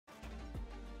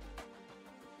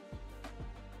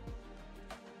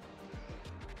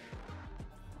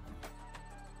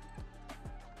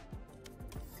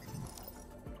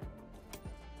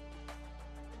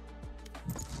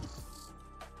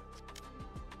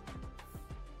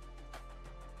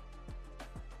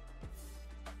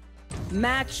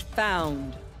Match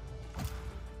found.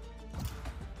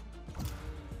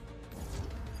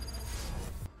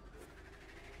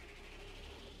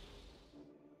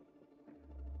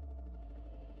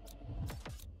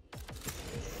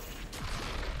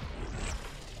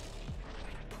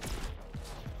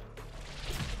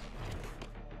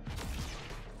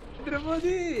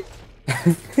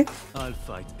 I'll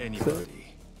fight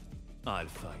anybody. I'll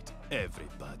fight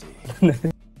everybody.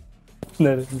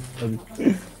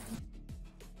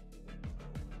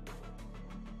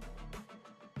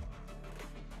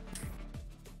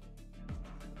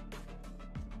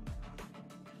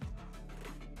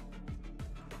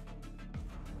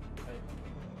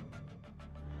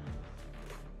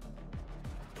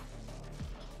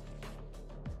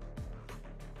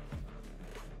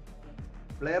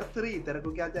 Player 3 तेरे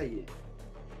को क्या चाहिए?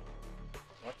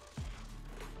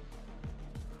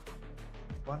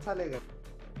 कौन सा लेगा?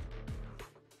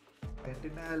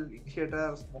 Sentinel,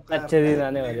 initiator, smoker. अच्छे दिन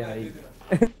आने वाले हैं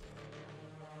भाई।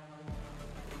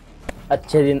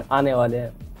 अच्छे दिन आने वाले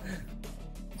हैं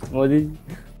मोदी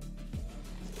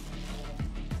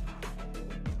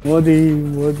मोदी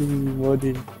मोदी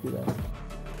मोदी।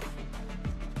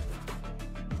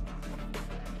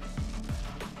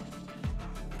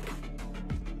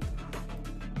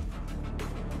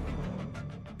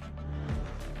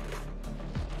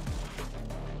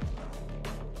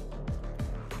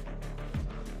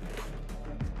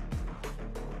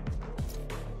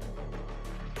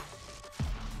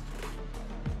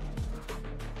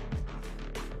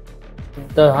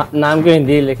 तो नाम क्यों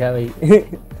हिंदी लिखा है भाई?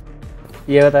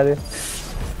 ये बता दे।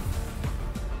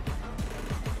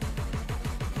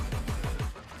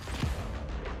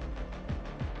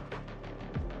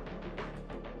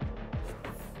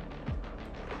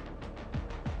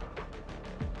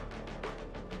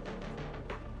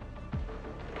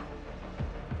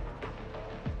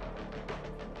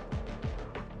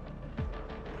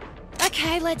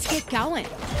 Okay, let's get going.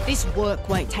 This work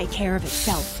won't take care of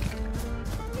itself.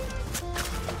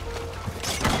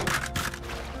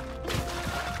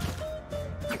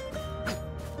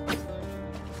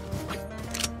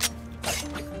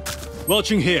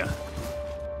 Watching here.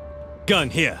 Gun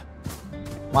here.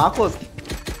 Marcos.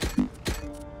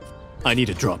 I need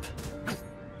a drop.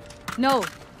 No.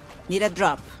 Need a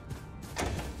drop.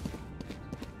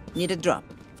 Need a drop.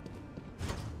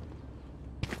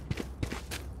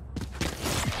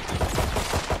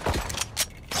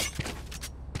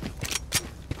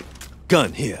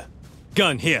 Gun here.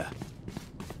 Gun here.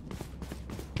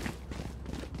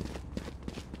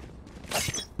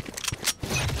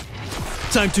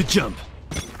 Time to jump.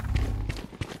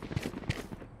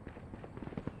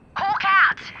 Hawk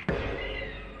out.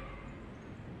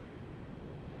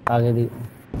 आगे दी।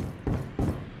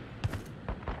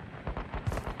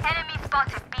 Enemy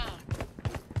spotted B.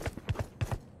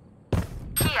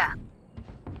 Here.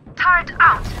 Turret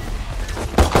out.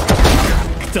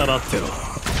 Tarattero.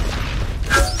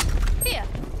 Here.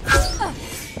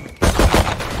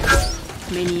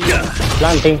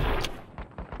 Planting.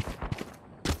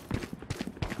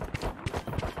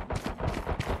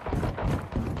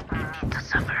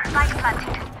 Spike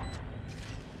planted.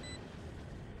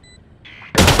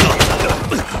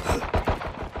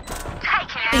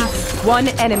 Take it out. One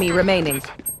enemy remaining.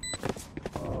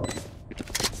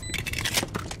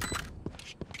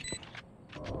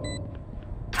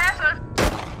 Careful.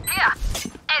 Here.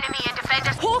 Enemy and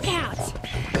defenders. Hawk out.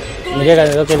 मुझे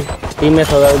करने दो किल। Team में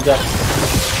होगा उधर।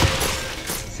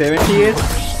 78.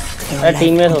 अरे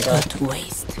team में होता है।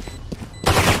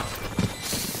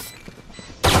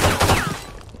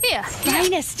 Here.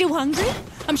 Dana's still hungry?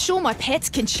 I'm sure my pets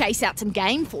can chase out some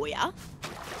game for ya.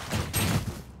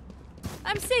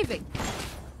 I'm saving.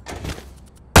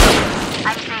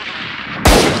 I'm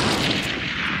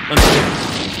saving.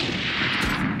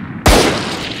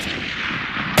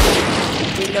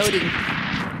 Reloading.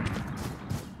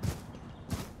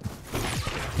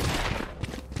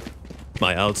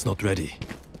 My ult's not ready.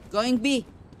 Going B.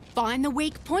 Find the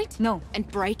weak point. No. And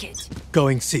break it.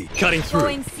 Going C. Cutting through.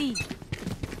 Going C.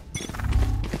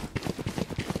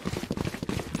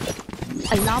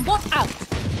 Alarm bot out.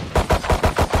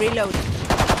 Reloading.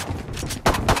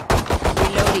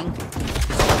 Reloading.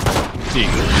 D.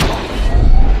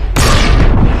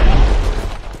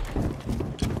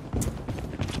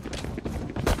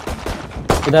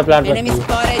 इधर plant Enemy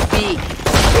spotted B.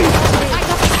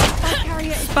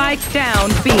 Spike down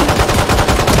B.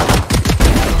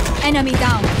 Enemy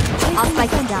down. I'll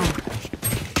spike him down.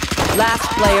 Last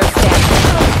player standing.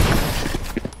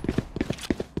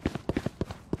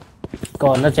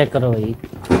 Corner check करो भाई।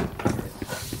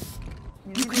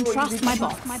 You can trust my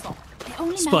boss.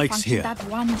 only Spike's malfunctioned here. that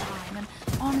one time, and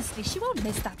honestly, she won't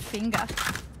miss that finger.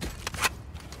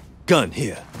 Gun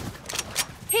here.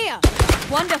 Here!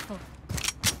 Wonderful.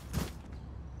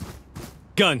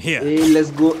 Gun here. A,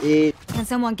 let's go A. Can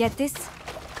someone get this?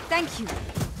 Thank you.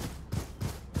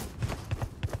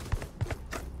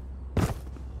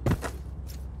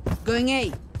 Going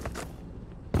A.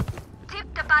 Tip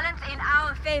the balance in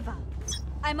our favor.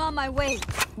 I'm on my way.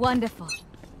 Wonderful.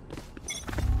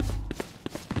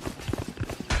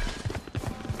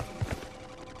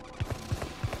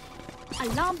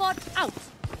 Alarm bot out.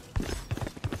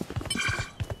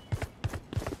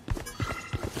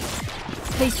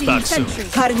 Placing Back soon.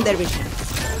 sentry. Cutting their vision.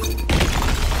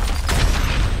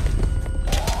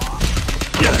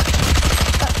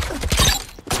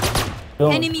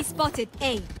 Don't. Enemy spotted.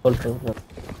 A. Hold, hold, hold.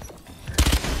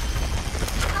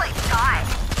 Please die.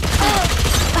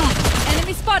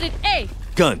 Enemy spotted A.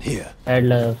 Gun here. Head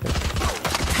left.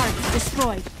 Target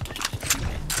destroyed.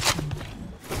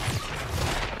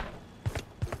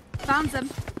 Found them.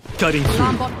 Cutting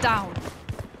Alarm through. bot down.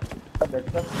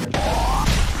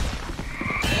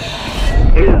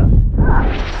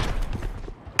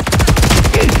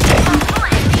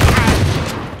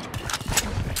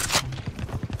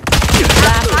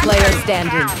 Last player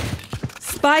standing.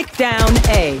 Spike down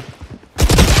A.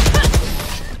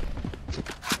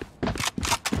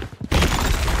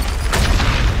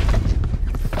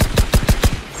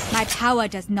 My power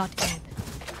does not ebb.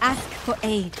 Ask for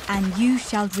aid and you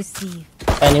shall receive.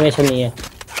 Animation नहीं है.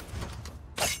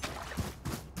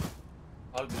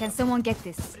 Can someone get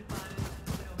this?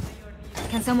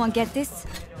 Can someone get this?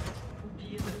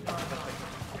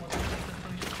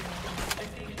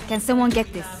 Can someone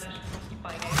get this?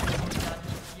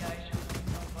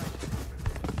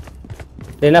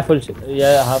 लेना full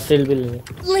या half shield भी ले.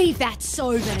 Leave that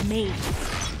sober to me.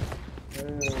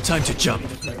 Time to jump.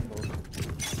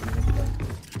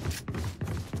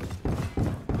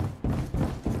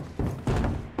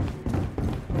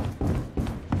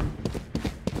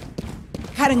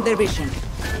 Cutting their vision.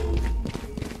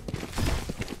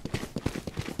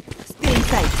 Still in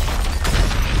sight.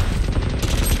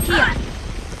 Here.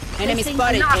 Enemy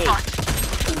spotted. A.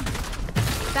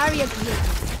 Barrier created.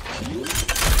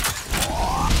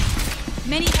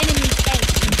 Many enemies. A.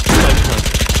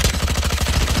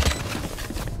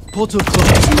 Portal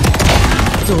closed.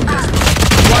 Door closed.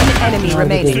 One enemy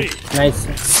remaining. Nice.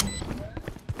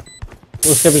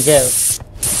 उसके पीछे है.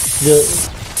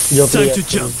 जो Time player. to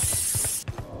jump.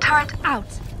 Turret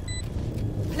out.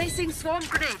 Placing swarm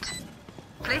grenade.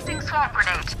 Placing swarm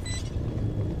grenade.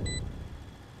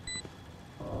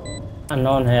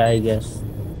 Unknown है I guess.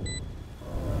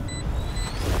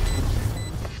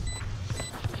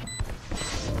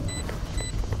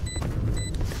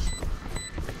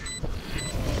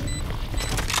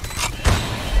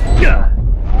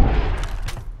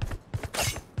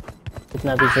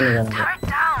 इतना पीछे नहीं जाना. Turret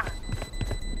down.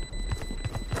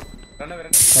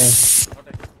 Nice.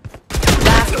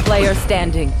 Last player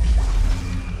standing.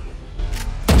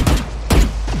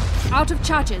 Out of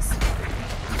charges.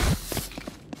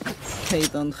 They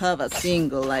don't have a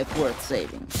single life worth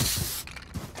saving.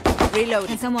 Reload.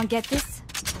 Can someone get this?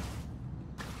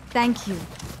 Thank you.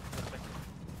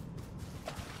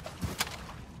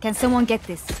 Can someone get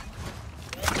this?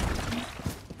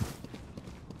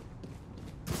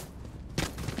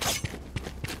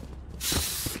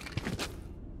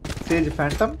 Says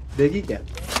Phantom देगी क्या?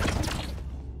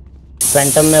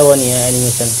 Phantom में वो नहीं है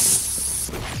animation.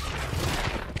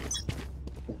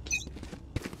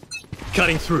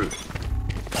 Cutting through.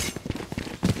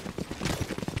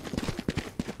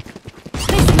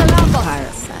 Placing alarm bot.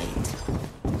 Parasite.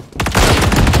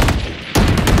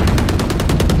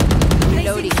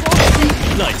 Placing swarm grenade.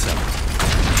 Lights out.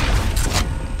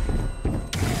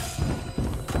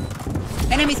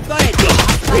 Enemy spotted.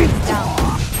 Spike down.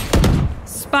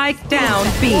 Spike down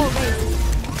B.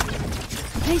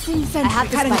 Placing I sentry. have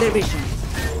cutting their vision.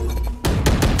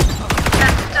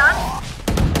 That's done.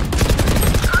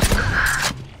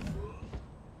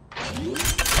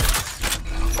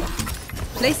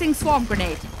 Placing swarm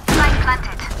grenade. Light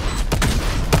planted.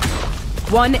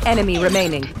 One enemy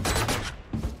remaining.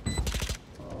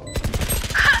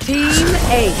 Team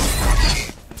Ace.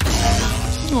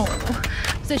 No.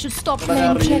 They should stop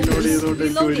playing checkers.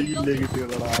 Reloading.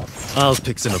 I'll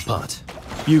pick them apart.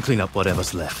 You clean up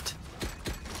whatever's left.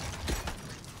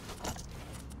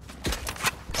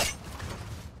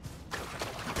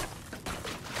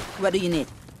 What do you need?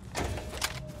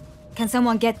 Can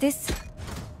someone get this?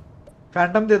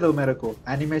 Phantom दे दो मेरे को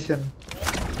animation.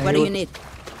 What do you need?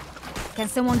 Can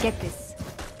someone get this?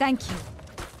 Thank you.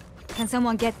 Can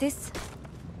someone get this?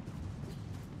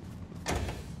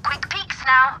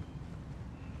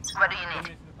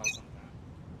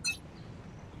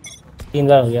 3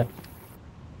 बार हो गया।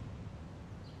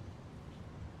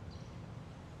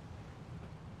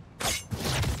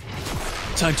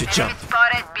 Time to jump.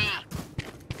 Spotted B.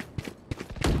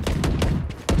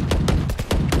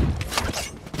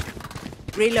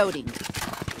 Reloading.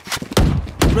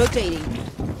 Rotating.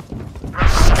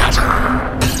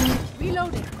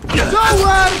 Reloading.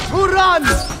 Nowhere to run!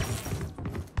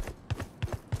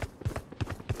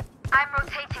 I'm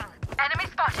rotating. Enemy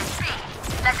spotted B.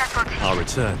 Let us rotate. I'll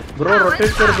return. Bro,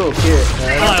 rotate कर दो. Okay.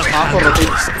 Half or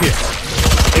rotate.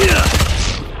 Here.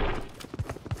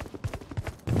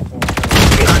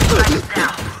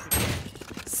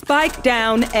 Spike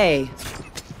down A.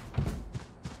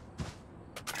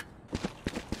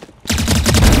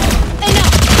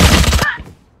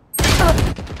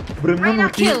 Bring me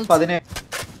to 17.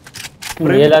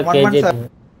 ये ला KJ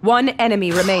 1 enemy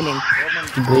remaining.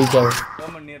 Break out.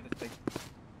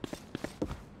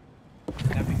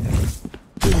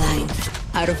 Line.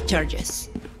 Out of charges.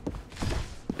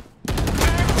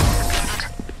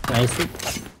 Nice.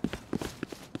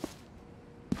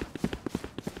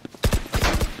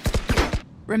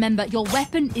 Remember, your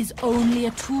weapon is only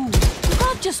a tool. You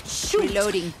can't just shoot.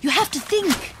 Reloading. You have to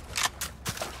think.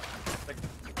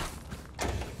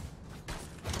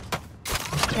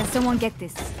 Can someone get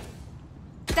this?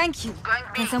 Thank you. Going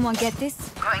B. Can someone get this?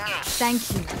 Going A. Thank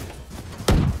you.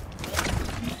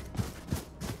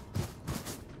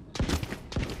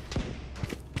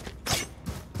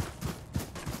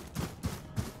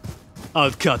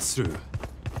 I'll cut through.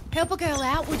 Help a girl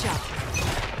out, would ya?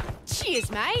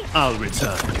 Cheers, mate. I'll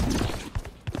return.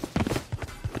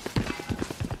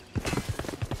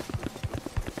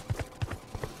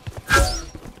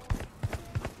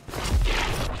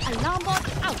 Alarm bot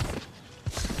out.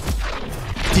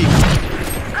 Deep.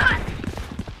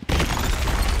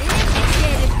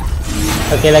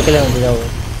 अकेला अकेला मत जाओ।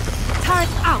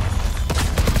 Turret out.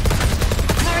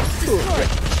 Turret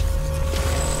destroyed.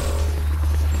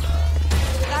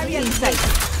 Barrier in sight.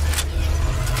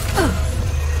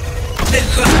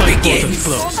 Bottom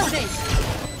close.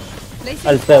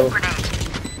 Alpha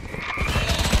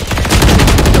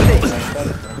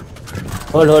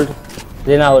hold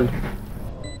लेना hold.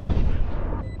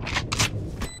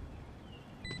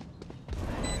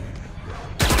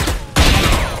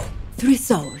 Three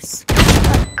souls.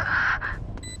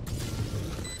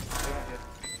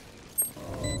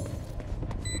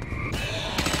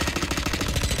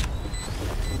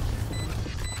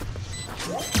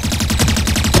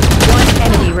 One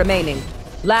enemy remaining.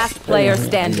 Last player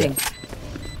standing.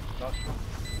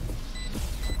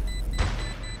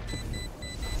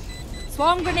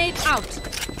 Swarm grenade out.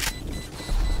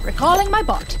 Recalling my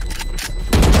bot.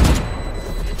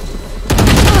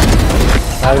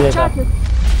 भाग लेता।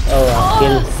 ओह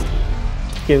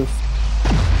kills.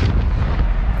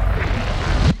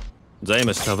 They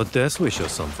must have a death wish or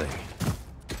something.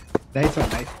 Nice one,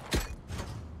 nice.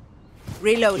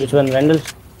 Reloading. Which one, Randall?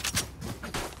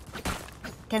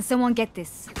 Can someone get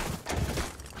this?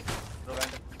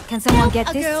 Can someone get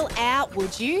A this? girl out,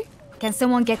 would you? Can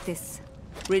someone get this?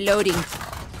 Reloading.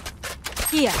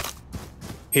 Here.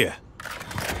 Here.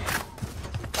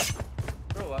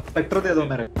 Spectre दे दो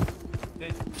मेरे.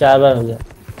 4 बार हो गया।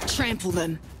 Trample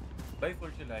them.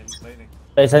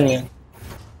 पैसा नहीं है।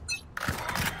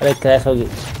 अरे crash होगी।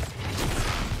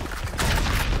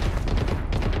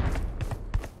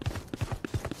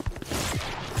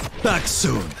 Back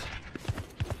soon.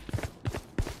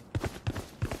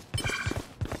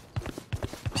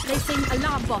 Placing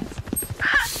alarm bot.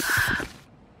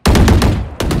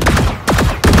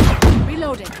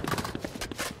 Reloading.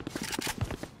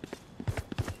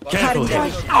 Careful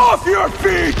here. Off your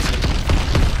feet!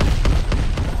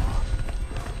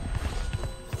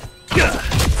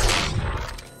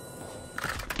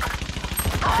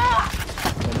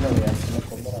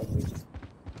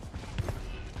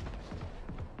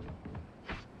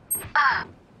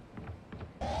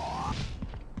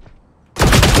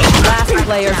 Last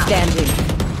player standing.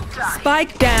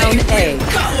 Spike down A.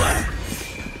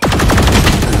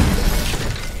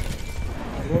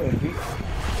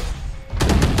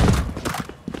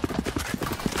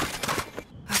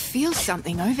 I feel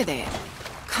something over there.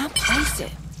 Can't place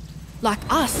it. Like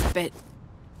us, but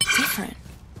different.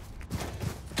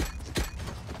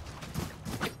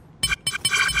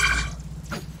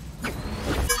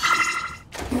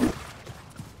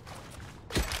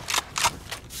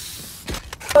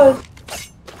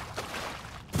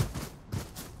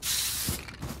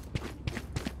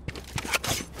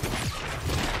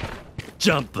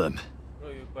 Jump them.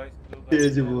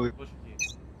 Crazy boy.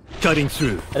 Cutting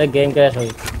through. अरे game crash हो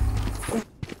गई।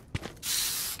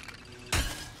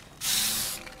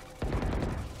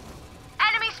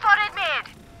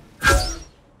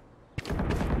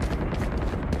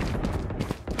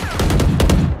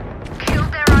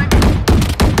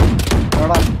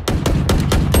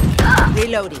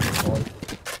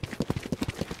 Reloading.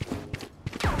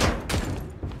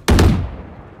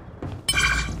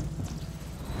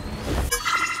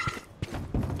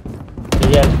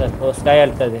 ये alter वो sky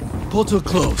alter है Portal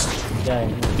closed. क्या है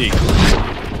Eagle.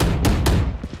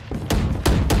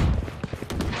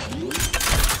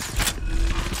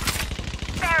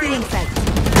 Feeling sight.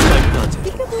 Spike planted.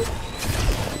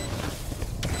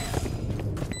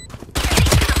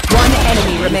 One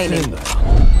enemy remaining.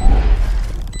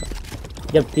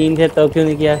 जब 3 थे तो क्यों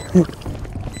नहीं किया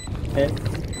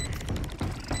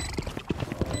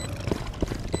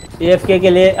AFK के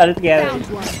लिए अल्ट किया है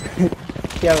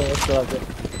क्या हुआ उसके बाद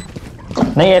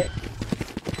नहीं है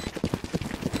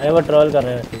अरे वो ट्रोल कर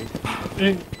रहे हैं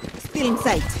Feeling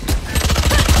sight.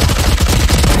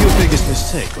 Your biggest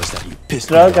mistake was that you pissed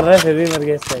me troll off. कर रहे हैं फिर भी मर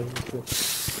गए इस time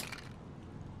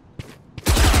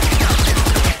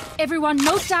Everyone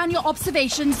note down your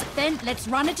observations, then let's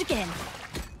run it again.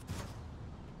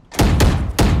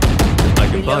 I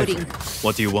can buy Reloading. for you.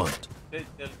 What do you want?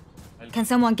 Can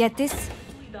someone get this?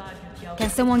 Can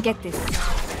someone get this?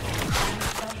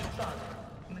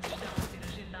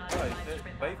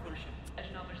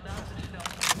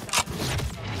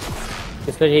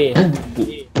 किसको चाहिए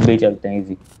भी चलते हैं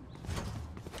easy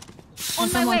Can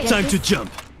someone get Time to this? jump.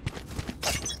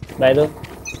 Bye दो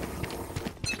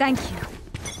Thank you.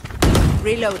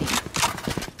 Reloading.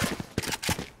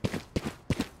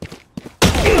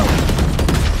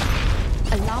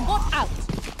 Alarm bot out.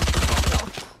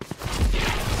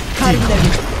 Cutting them.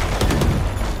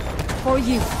 For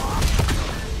you.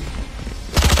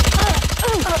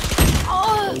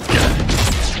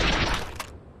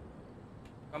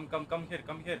 Come here,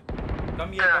 come here.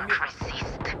 Come here, come here.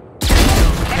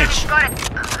 Enemy got it.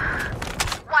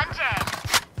 One dead.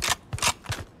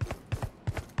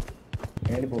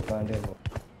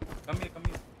 Come here, come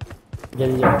here.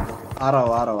 जल्दी जाओ आ रहा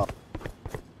हूँ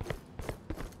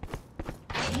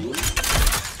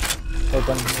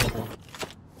open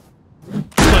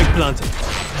Spike planted.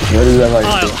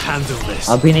 I'll handle this.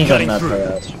 अभी नहीं Cutting करना था through.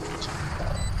 यार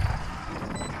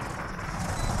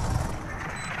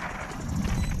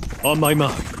On my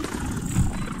mark.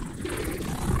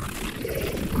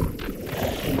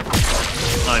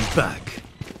 I'm back.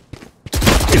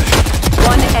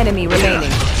 One enemy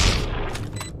remaining.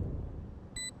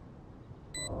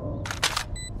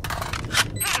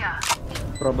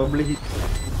 probably he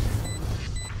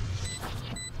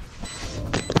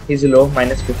he's low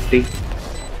 -50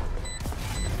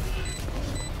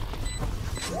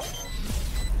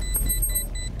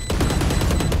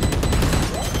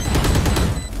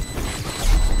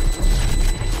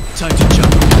 Time to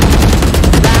jump.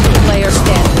 Last player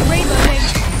standing.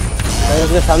 अरे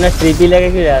उसके सामने ट्रिपी लेके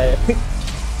क्यों जा रहे हैं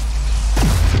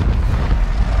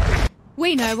We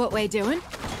know what we're doing.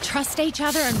 Trust each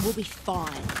other and we'll be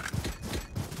fine.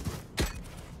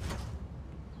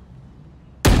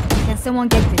 Can someone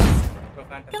get this? Bro,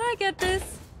 Phantom. Can I get this?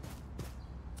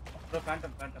 Bro,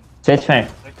 Phantom, Phantom. Says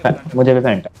faint मुझे भी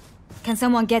faint Can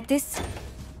someone get this?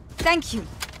 Thank you.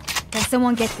 Can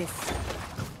someone get this?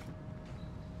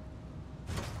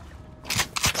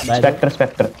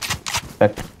 Spectre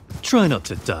Try not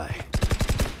to die.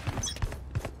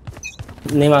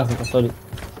 नहीं मार सकता sorry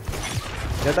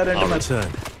get a I'll random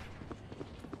return.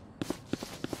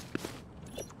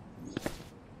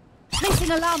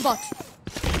 Placing alarm bot.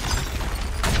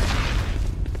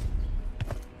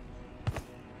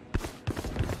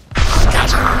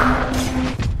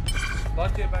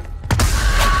 Watch your back.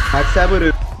 max have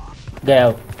a गया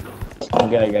हो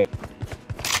गया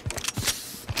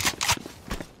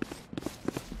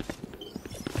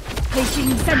Placing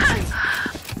sentry.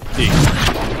 Eagle.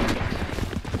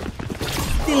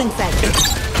 Stealing sight.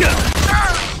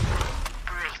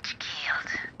 Breach killed.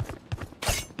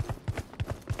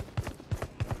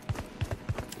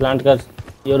 Plant कर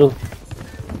Yoru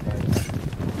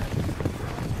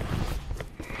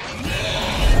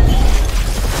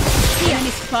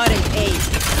Enemy spotted. A.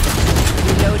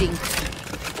 Reloading.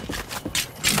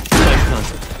 Spike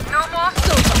planted. No more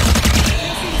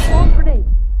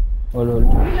hold hold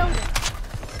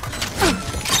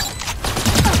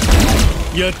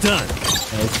You're done.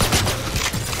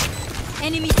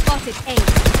 Enemy spotted. A.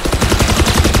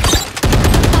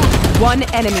 One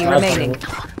enemy remaining.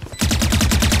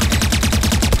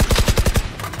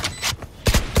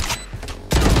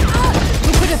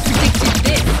 Who could have predicted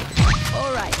this?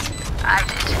 All right.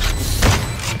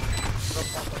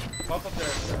 Pop up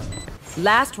there.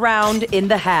 Last round in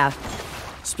the half.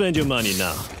 Spend your money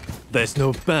now. There's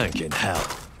no bank in hell.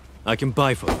 I can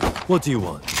buy for you. What do you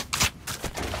want?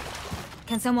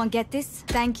 Can someone get this?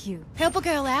 Thank you. Help a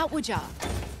girl out, would ya?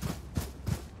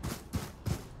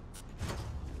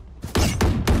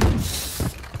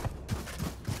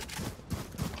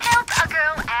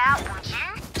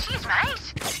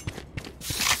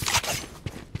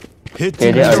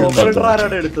 Hitting KJ ult operator करता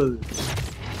ആരാണ് എടുത്തത്?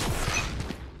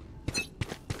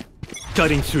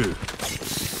 Cutting through.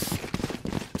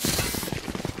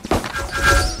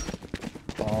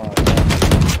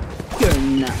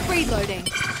 Reloading.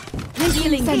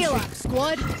 Healing healer.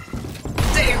 Squad.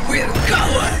 They will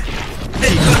cower.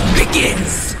 The hunt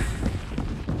begins.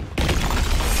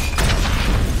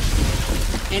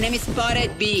 Enemy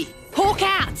spotted B. Hawk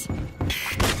out.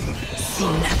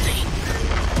 See nothing.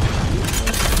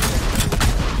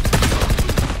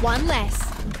 One less.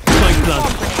 Spike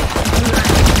plant.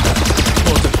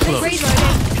 Portal close.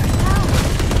 Reloading.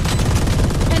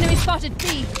 Enemy spotted B.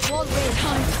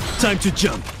 Time to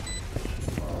jump.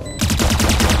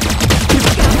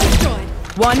 Destroyed.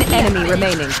 One enemy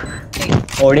remaining.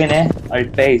 Odiorne है alt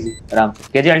पे easy आराम से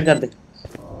KG alt कर दे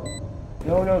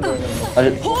No.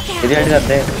 KG alt कर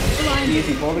दे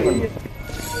Easy, बहुत ही बढ़िया.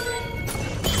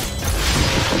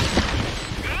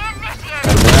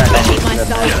 Keep my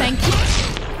soul, thank you.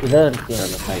 इधर क्या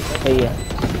सही है.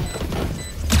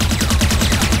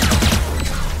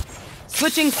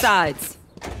 Switching sides.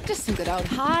 Just some good old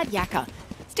hard yakka.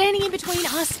 Standing in between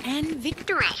us and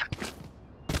victory.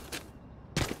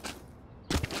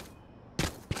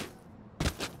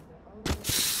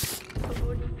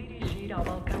 Dirigir ao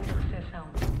balcão de recepção,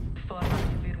 de forma a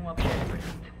receber objeto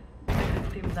perdido.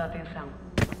 Agradecemos a atenção.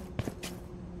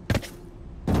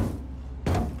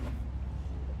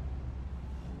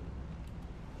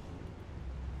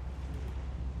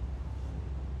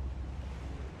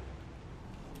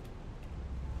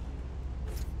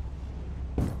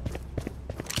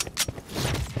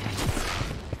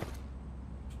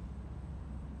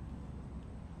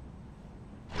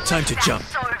 Time to jump.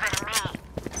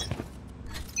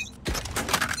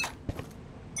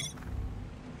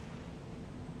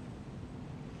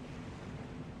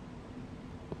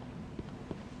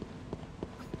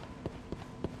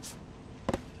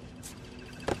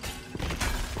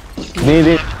 B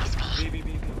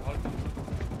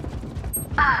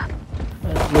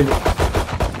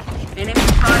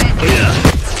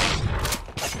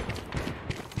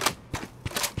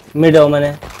mid हो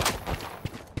मैंने.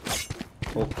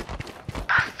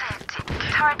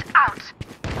 Turret out.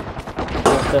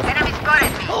 Enemy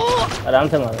spotted me. आराम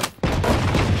से मारो.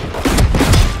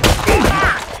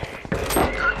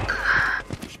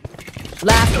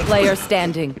 Last player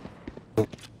standing.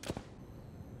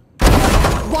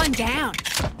 One down.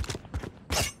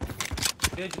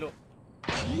 Stage low.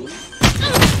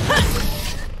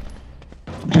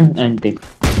 Anti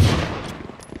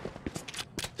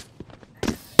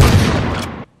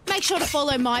Make sure to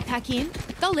follow my pack in.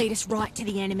 They'll lead us right to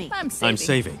the enemy. I'm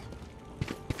saving.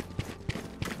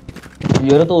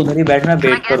 ये तो उधर ही बैठना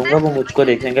wait करूंगा वो मुझको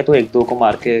देखेंगे तो एक दो को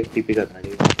मार के टीपी करना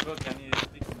चाहिए. Bro, can you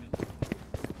speak English?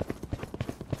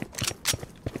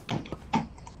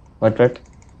 What?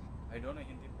 I don't know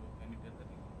Hindi, bro. Can you tell the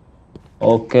thing?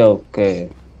 Okay.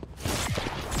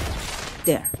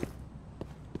 There.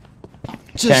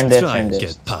 Just Stand there, try stand and there.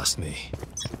 get past me.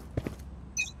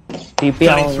 TP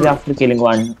only after killing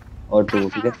one or two.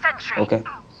 Okay. Okay.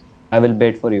 I will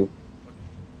wait for you.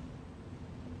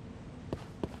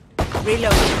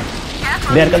 Reload.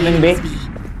 They are coming back.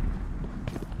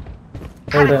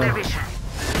 Hold on.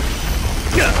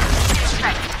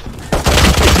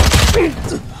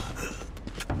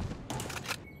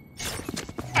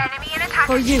 Enemy in attack.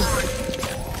 For you.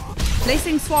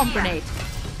 Placing swarm grenade.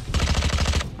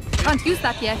 Can't use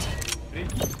that yet.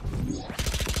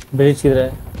 Bridge किधर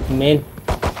है? Main.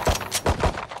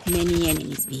 Many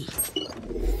enemies B.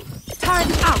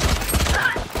 Turret out.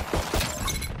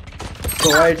 So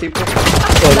I tip.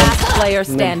 Last player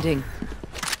standing.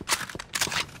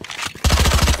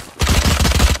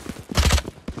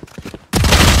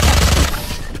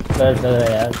 कर रहा है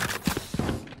यार.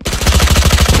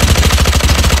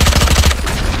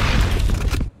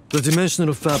 The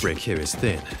dimensional fabric here is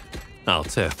thin. I'll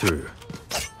tear through.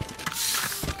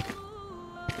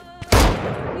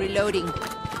 Reloading.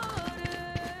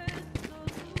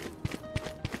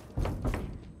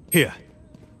 Here.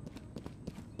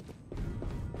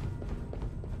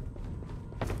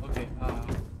 Okay. Now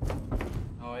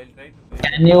I'll try to.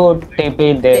 Can you TP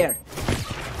there?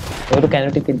 Can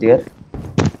you TP there?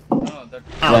 No, that.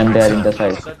 When they are in the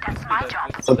side.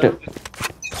 Okay.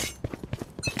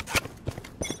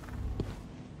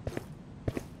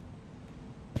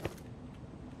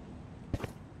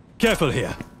 Careful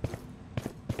here.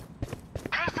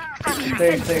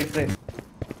 Say.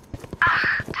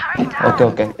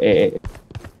 Okay.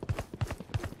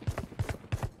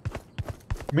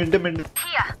 Mid.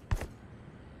 Here.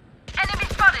 Enemy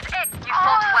spotted. You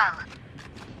fought well.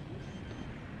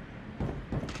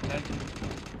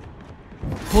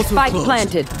 Spike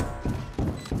planted.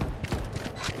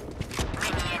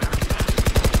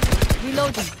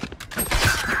 Reloading.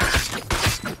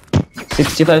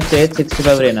 65 Sage,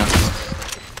 65 Reyna.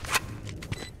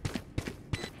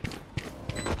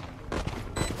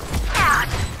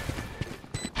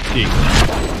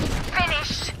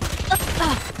 Finished.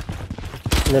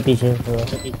 The पीछे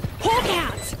Hawk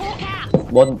out. Hawk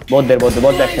out. Both there,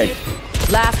 both back side.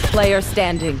 Last player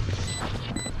standing.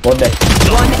 Both there.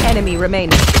 One enemy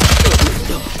remaining.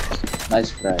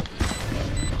 Nice try.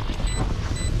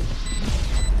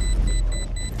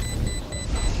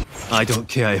 I don't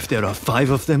care if there are 5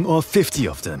 of them or 50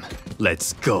 of them.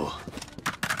 Let's go.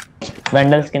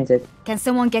 Vandal skin set. Can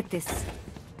someone get this?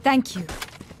 Thank you.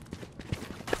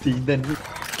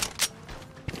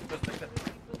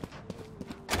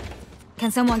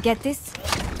 Can someone get this?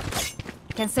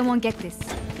 Can someone get this?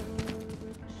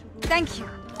 Thank you.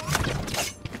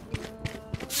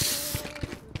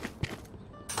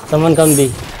 someone come B.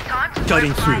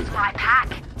 Cutting through. My pack.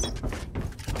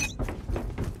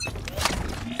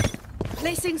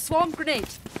 Placing swarm grenade.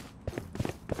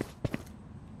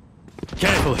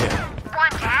 Careful here.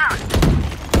 One down.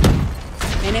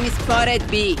 Enemy spotted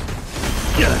B.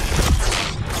 Yeah.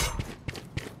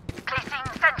 Placing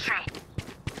sentry.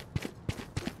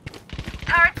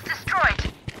 Turrets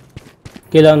destroyed.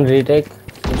 Kill on retake.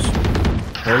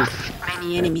 Hold.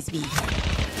 Many enemies B.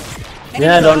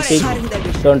 Yeah, don't peek.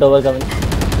 Don't overcome it.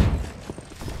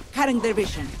 Cutting their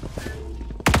vision.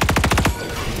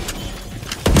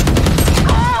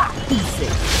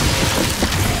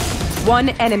 One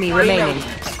enemy remaining.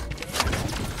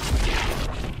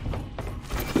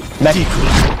 Back.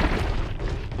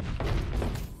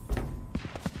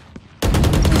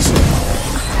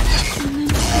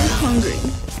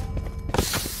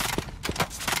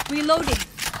 Reloading.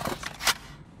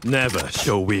 Never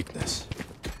show weakness.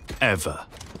 Ever.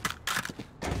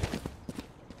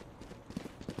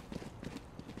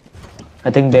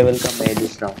 I think they will come A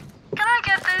this round. Can I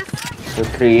get this? So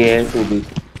 3A, 2B.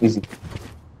 Easy.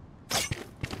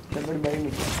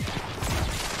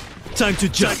 Time to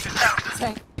jump.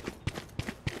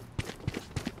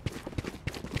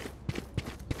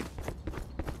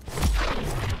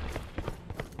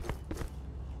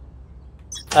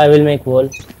 I will make wall.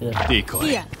 Yeah. Decoy.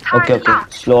 Here. Okay.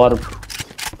 Slower.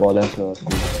 Ball and slower. Cool.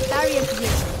 Barrier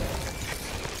here.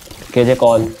 KJ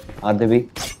call. Are they B?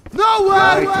 No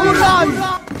way! Hold on!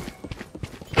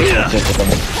 Okay, come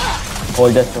on.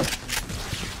 Hold this one.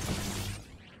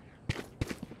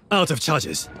 Out of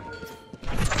charges.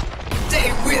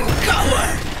 They will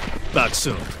cower. Back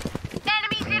soon.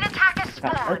 Enemies in attacker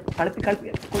spawn.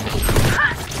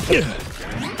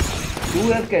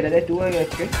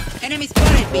 Enemy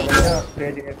spotted B.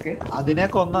 അതിനെ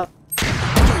കൊന്ന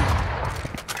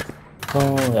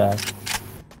Oh yeah.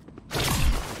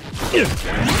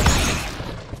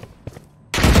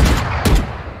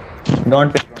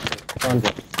 Don't pick. Don't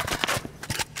pick.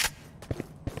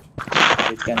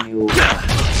 Can you?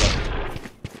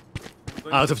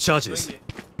 Out of charges.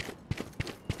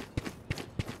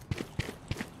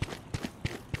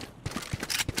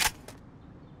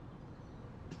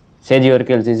 Sage your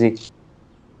kills, easy.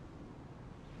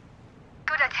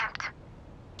 Good attempt.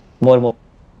 More.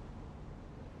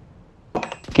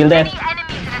 Kill them. Many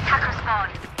enemies in attacker spawn.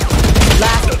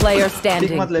 Last player pick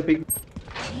standing. मत ले pick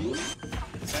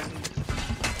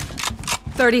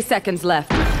 30 seconds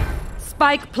left.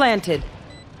 Spike planted.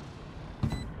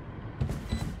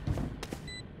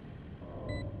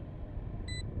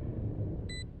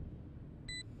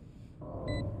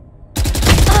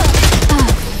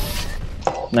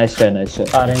 Nice try.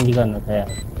 RNG करना था यार.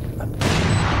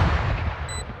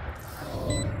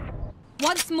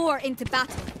 Once more into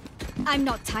battle. I'm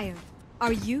not tired.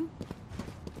 Are you?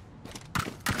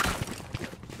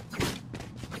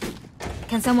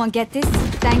 Can someone get this?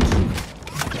 Thank you.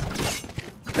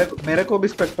 मेरे को भी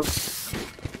spectrum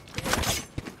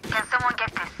Can someone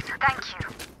get this? Thank you.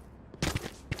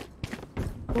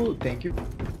 Oh, thank you.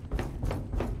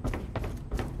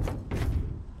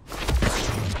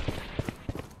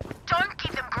 Don't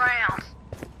give them ground.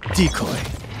 Decoy.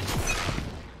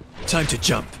 Time to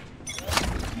jump.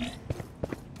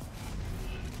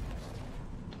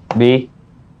 B.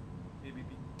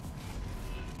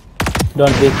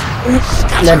 Don't pick.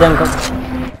 Let them come.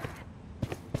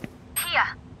 Here.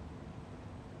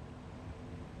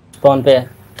 Spawn पे है.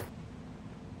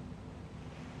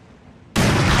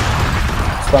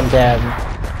 Spawn पे है.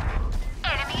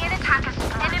 Enemy in attacker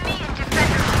spawn. Enemy in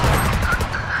defender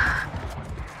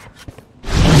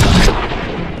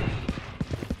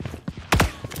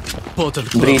Portal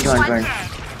Breach closed. on front.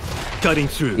 Cutting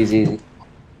through. Easy.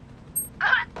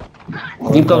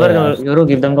 Keep cover, Euro.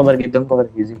 Give them cover. Give them cover.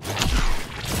 Easy.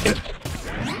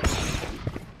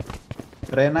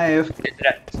 Reyna AF.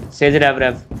 Sage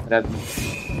rev.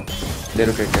 They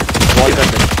rotated. Wall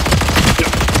cut.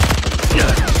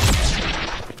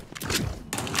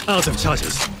 Out of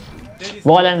charges.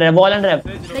 Wall and rev.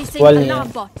 Placing alarm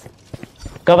bot.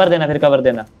 Cover देना फिर cover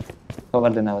देना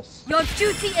बस. Your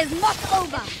duty is not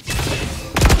over.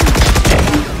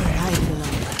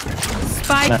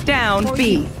 Spike down B.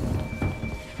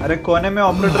 अरे कोने में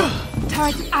operator.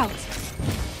 Turret out.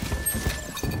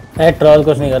 Troll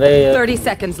कुछ नहीं कर रहे ये 30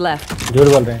 seconds left. झूठ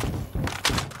बोल रहे हैं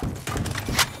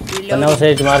वरना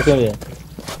उसे मार क्यों लिया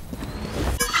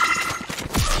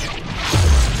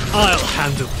I'll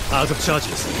handle out of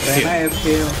charges. Reyna AFK.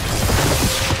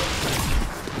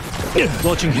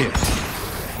 Watching here.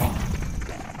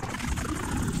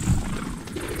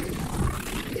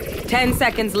 Ten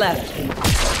seconds left.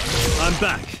 I'm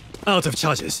back. Out of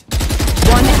charges.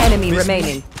 One enemy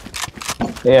remaining.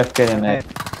 AFK रहना है.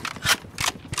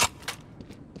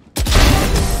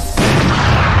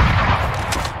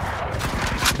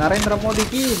 नरेंद्र मोदी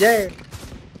की जय.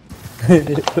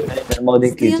 नरेंद्र मोदी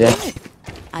की जय.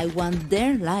 I want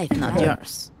their life, not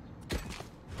yours.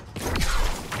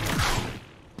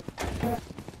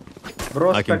 Bro,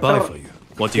 I can buy for you.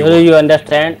 What do you do want? you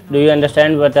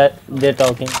understand what they're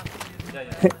talking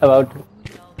about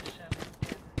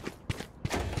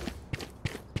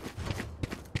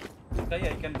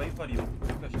I can buy for you.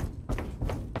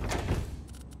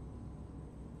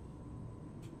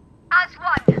 As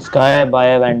one. Sky by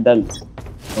a Vandal.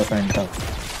 No Phantom.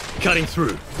 Cutting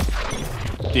through.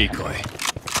 Decoy.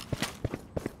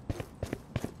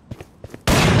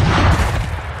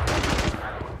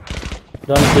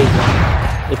 don't take them.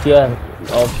 If you are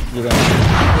off you can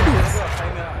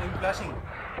I'm flashing.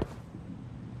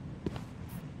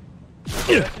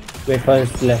 wait for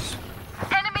his flash.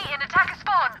 Enemy in attacker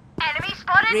spawn. Enemy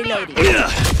spotted. Reloading.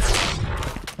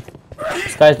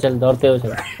 Sky चल दौड़ते हो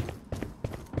चल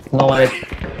No one.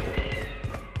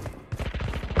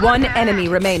 One enemy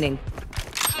remaining.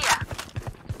 Here.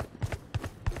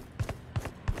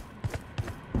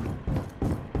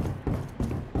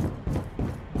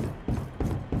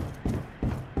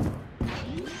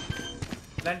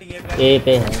 Landing A. A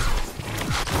पे है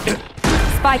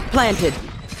Spike planted.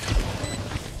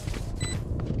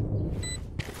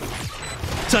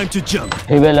 Time to jump.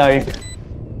 He will ult.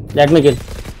 let me kill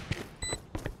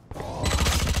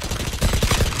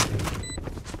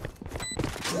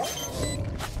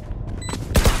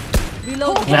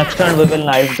Next turn we will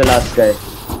knife the last guy.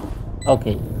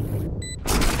 okay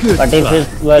but if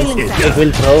it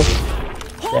will throw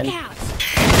then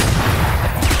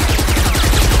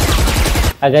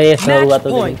अगर ये throw हुआ तो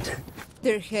Point.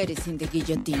 Their head is in the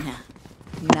guillotine.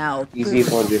 Now Easy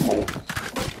for this.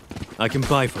 I can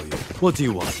buy for you. What do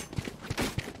you want?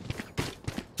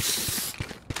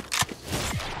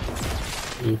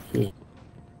 easy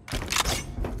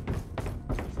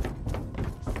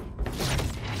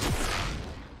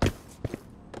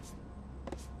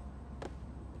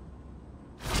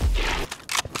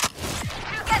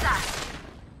Together.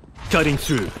 Cutting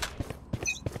through.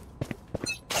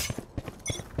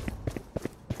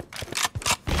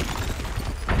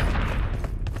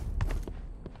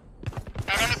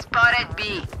 Enemy spotted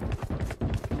B.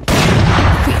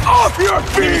 Off your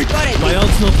feet! My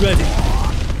ult's not ready.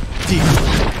 Decoy.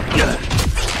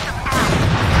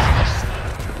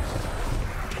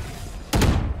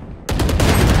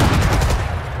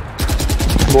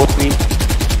 Both me.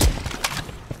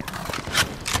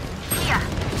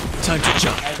 Time to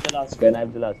jump.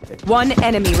 Knife the last guy. One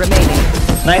enemy remaining.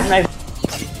 Nice.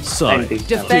 Sorry.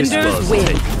 Defenders This was win.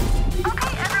 Okay,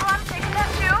 everyone, take a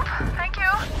test tube. Thank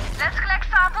you. Let's collect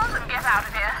samples and get out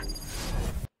of here.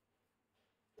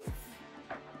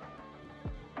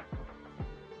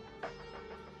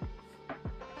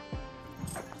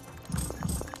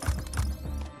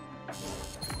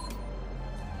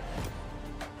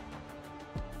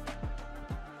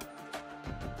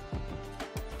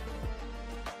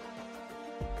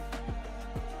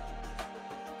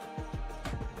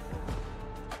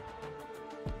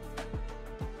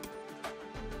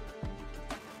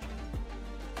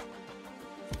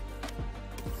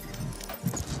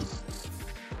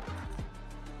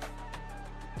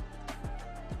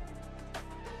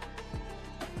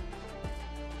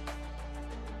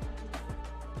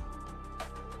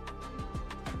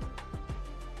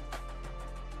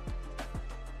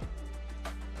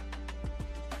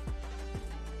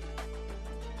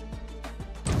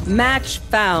 Match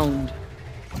found.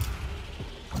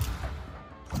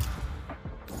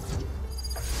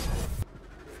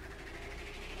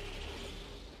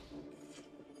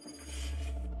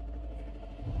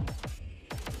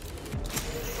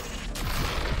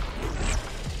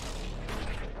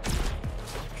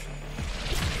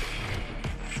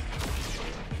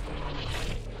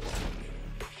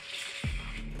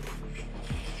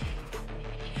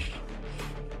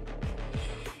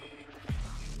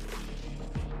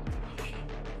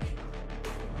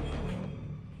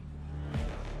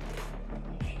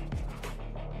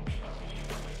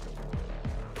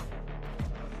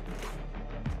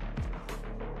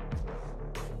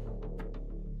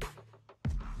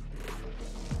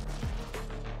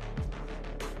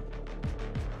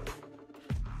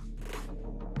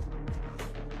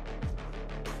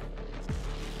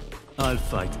 I'll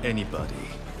fight anybody.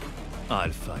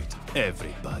 I'll fight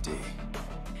everybody.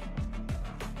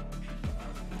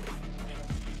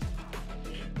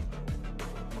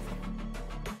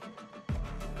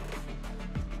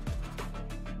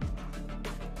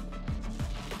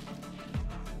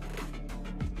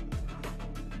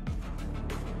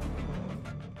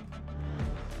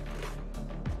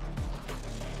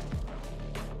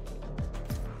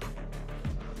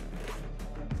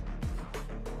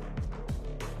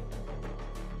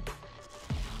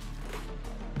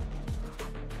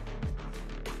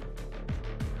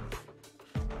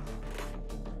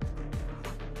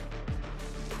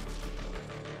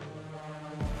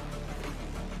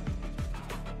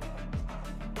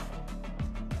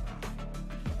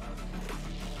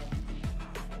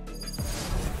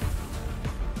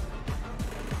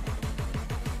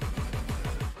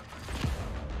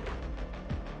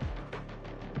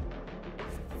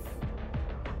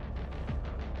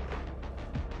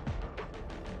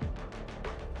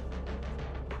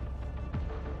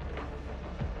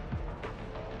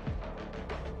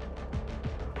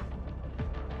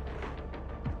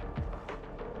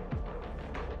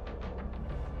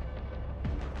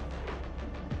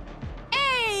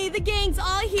 The gang's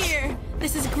all here.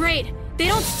 This is great. They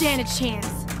don't stand a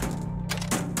chance.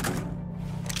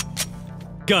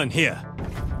 Gun here.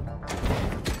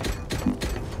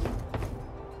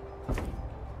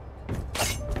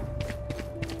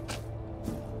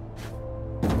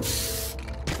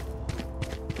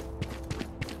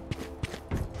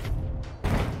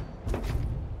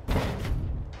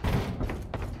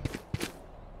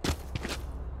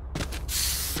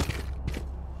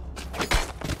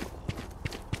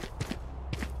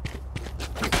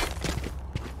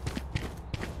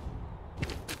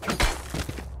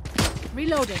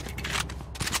 Reloading.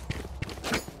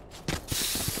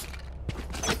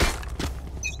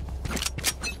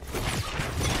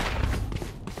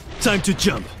 Time to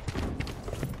jump.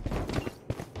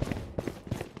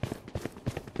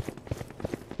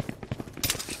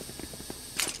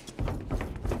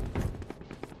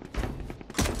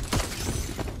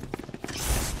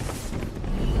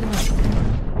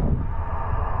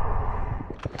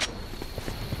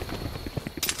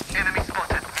 Enemy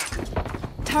spotted.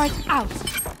 Turret out.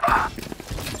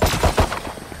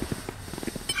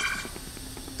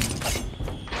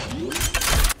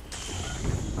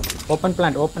 Open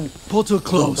plant, open. Portal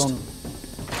closed. Down.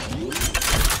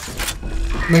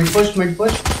 Mid push, mid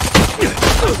push.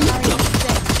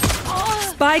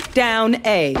 Spike down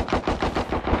A.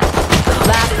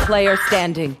 Last player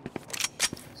standing.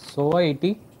 So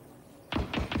 80.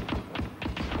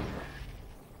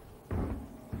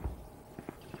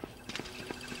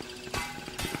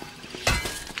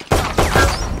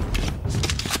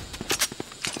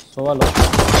 So low.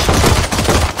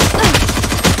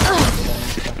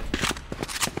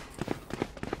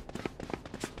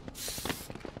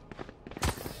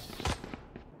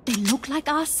 They look like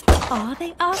us. Are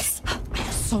they us? I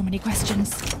have so many questions.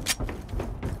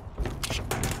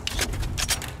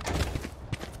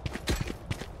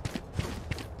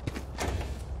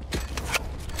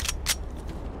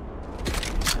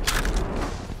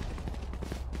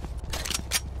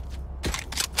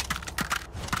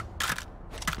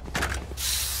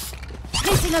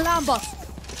 Placing alarm bot.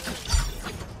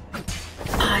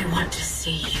 I want to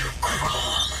see you crawl.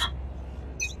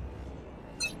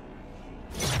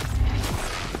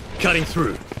 Cutting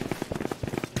through.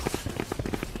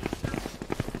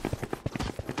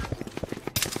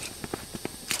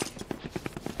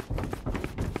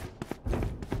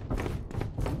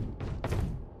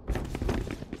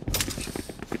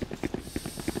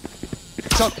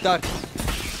 Shot dart.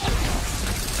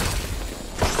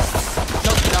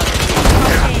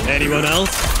 Anyone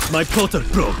else? My portal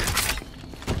broke.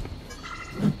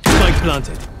 Spike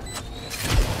planted.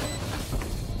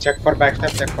 Check for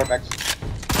backstab, check for backstab.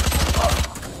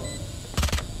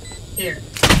 Here.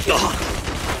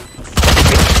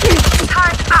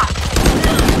 Turret out.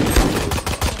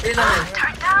 Reload.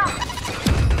 Turret down.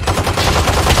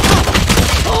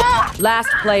 Last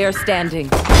player standing.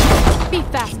 Be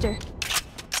faster.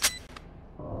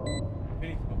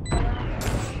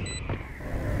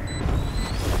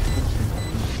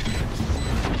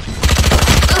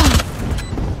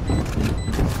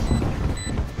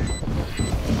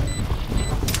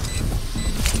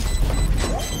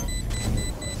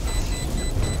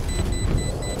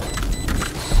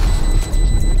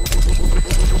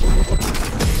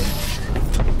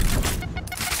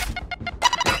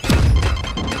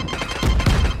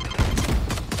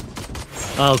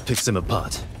 I'll pick them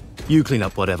apart. You clean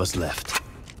up whatever's left.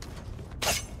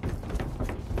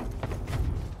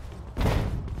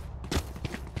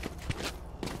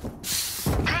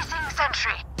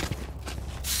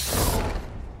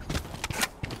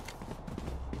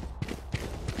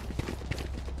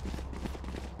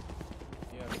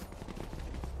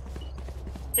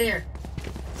 Here.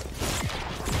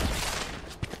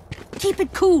 Keep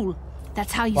it cool.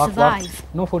 That's how you Walk, survive.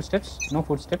 walk. No footsteps. No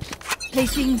footsteps.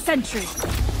 Placing sentry.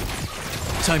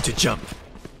 Time to jump.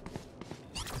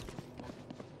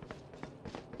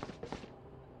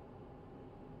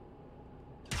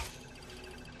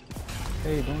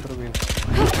 Hey, don't reveal.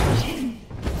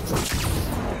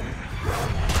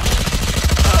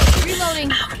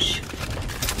 Reloading.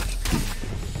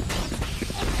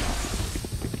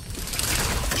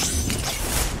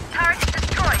 Target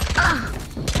destroyed.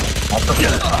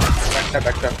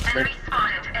 Backstab. Enemy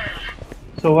spotted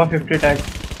A. Sova 50 tag.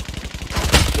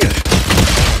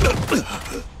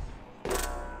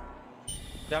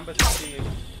 Chamber 68.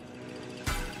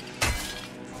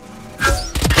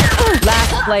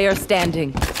 Last player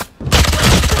standing.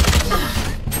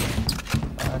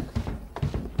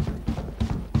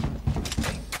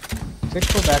 Check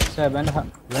for backstab and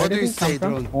where did it come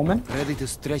from? Omen? Ready to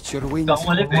stretch your wings?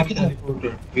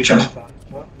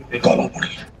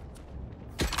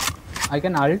 I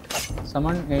can ult.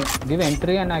 Someone give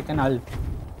entry and I can ult.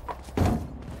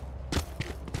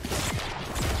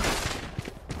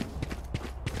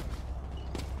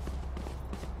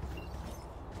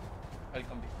 I'll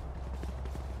come back.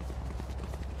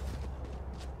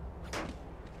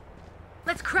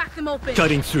 Let's crack them open.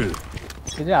 Cutting through.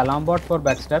 Is there alarm bot for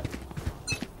backstab?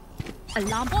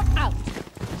 Alarm bot out.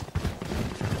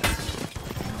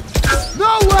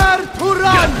 Nowhere to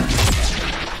run!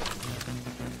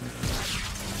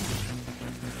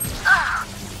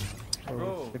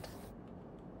 Bro.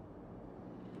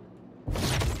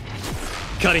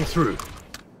 Cutting through.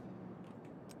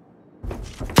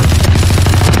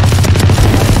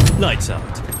 Lights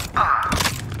out.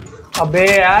 अबे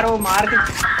यार वो मार के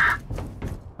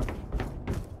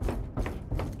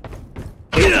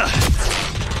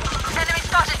Enemy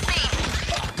spotted B.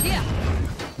 Here.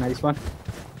 Nice one.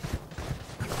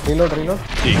 Reload.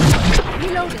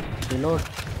 Reloading. Reload.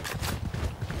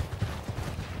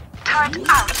 Turret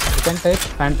out. You can take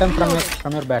phantom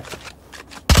from your back.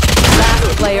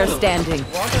 Last player standing.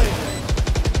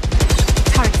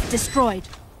 Turret destroyed.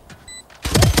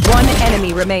 One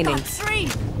enemy remaining. Got 3.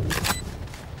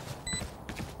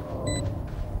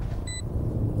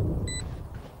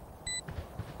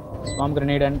 Swamp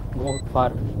grenade and go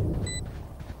far.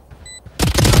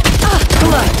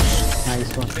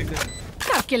 Nice one.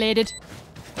 Calculated.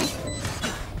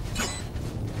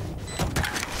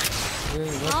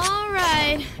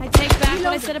 Alright, I take back what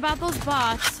I said about those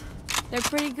bots. They're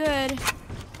pretty good.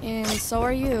 And so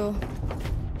are you.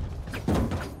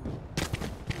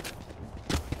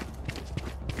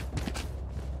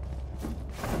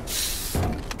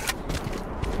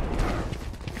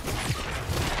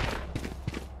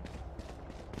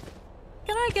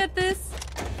 Can I get this?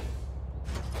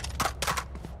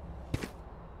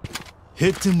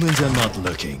 Hit them when they're not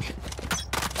looking.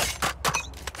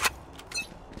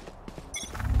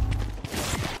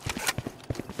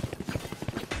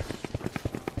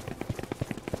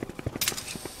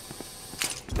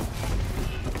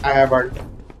 I have ult.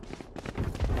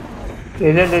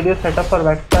 Agent, did you set up for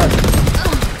backstab?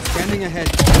 Scanning ahead.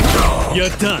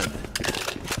 You're done.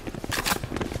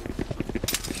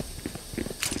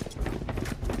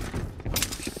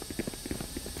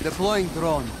 Deploying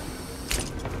drone.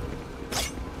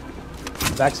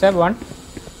 Backstab one.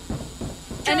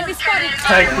 Enemy spotted.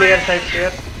 Side clear.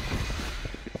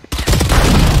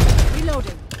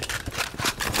 Reloading.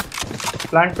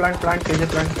 Plant, AJ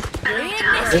plant.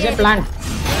 There's a plant.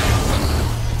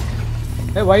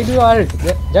 Hey, why do you ult?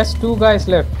 Just 2 guys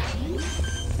left.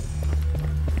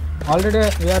 Already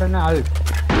we are in a ult.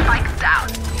 Spikes down.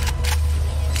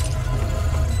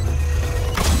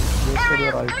 Wasted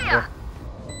your ult, bro.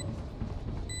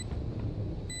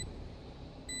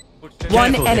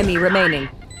 One enemy remaining.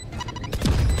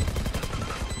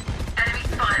 Enemy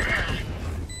spotted A.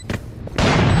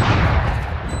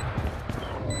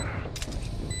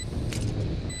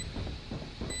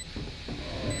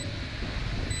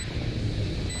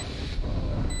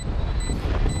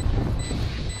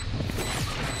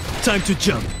 Time to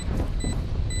jump.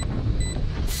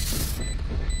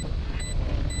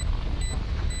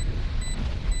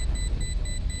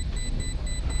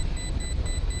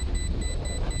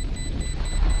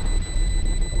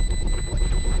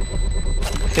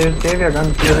 Save your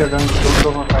gun, don't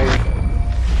go for fight.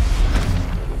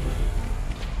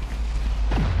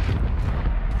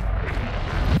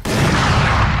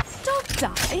 Don't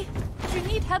die. If you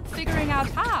need help figuring out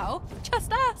how,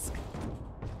 just ask.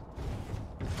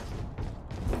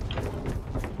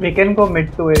 We can go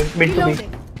mid to B.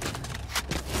 Reloading.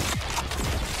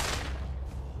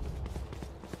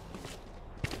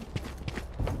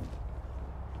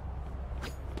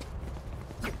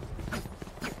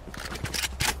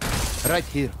 Right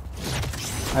here.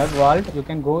 I have walled. You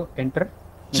can go enter.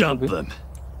 Jump them.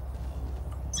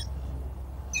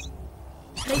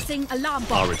 Placing alarm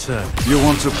I'll bomb. return. You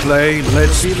want to play?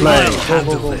 Let's play. I'll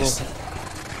handle this.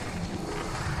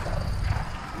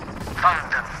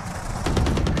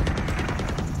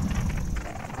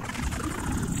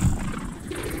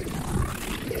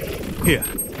 Here.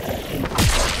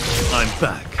 I'm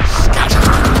back.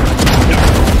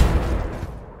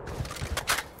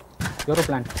 You're a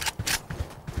plant.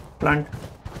 Plant.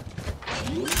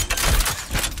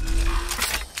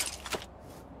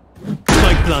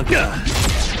 Spike planted.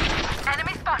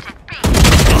 Enemy spotted. B.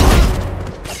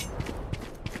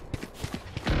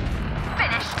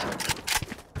 Finished.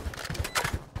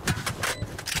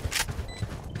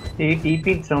 He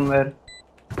TP'd somewhere.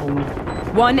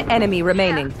 One enemy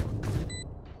remaining.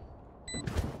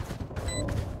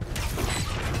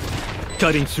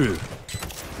 Cutting through.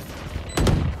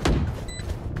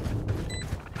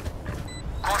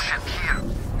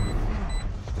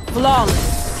 Flawless.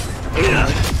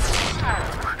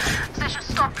 They should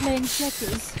stop Playing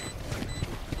checkers.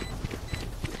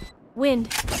 Wind,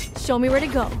 show me where to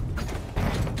go.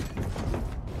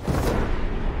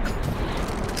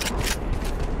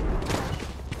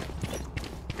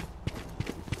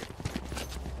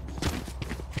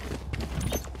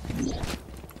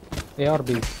 A or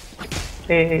B?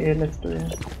 A, let's do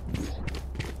it.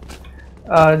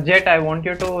 Jet, I want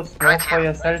you to smoke for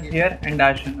yourself here and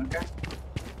dash in, okay?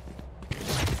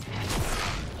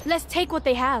 Let's take what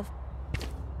they have.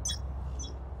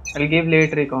 I'll give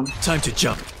late recon. Time to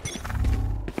jump.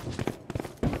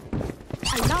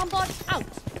 Alarm bot out.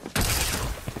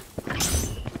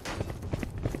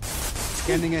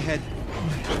 Scanning ahead.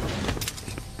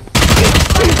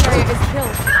 Carrier is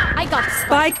killed. I got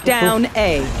Spike down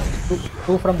A.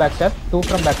 Two from backstab. Two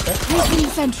from backstab. Placing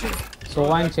sentry.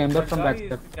 Sova in chamber from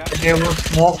backstab. ये वो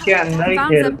smoke के अंदर ही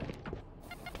Found खेल. them.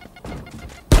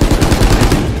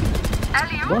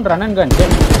 Don't run and gun. Jet.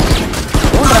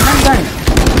 Don't run and gun.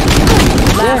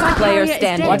 Last player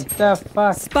standing. What the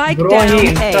fuck? Spike Bro, down he A.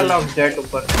 install of Jet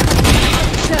ऊपर.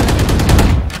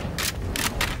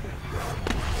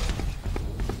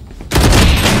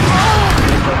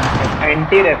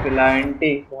 Anti refill,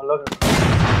 anti. Follow.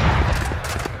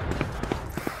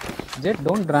 Jet,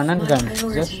 don't run and gun.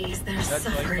 Just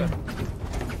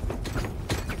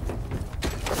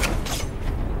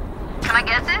Can I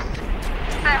get this?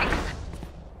 Thanks.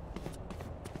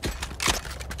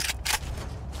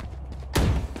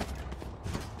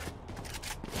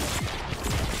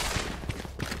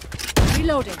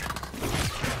 Reloading.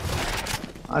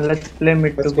 Let's play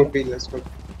mid to go B. B. Let's go.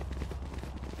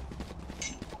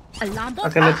 Alarm bot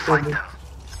Okay, let's go B.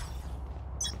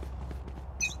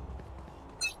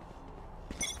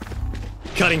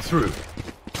 Cutting through.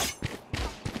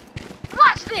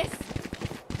 Watch this.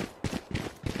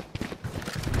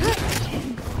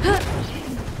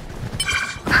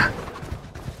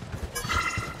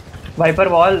 Viper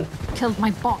wall. Killed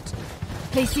my bot.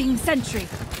 Placing sentry.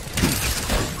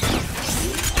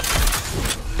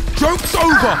 Joke's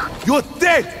over. You're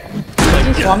dead.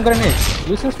 use swarm grenades.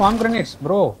 Use your swarm grenades,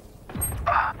 bro.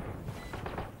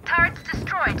 Turrets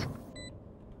destroyed.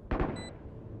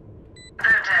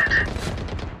 They're dead.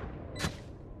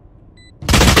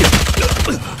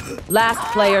 Last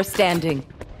player standing.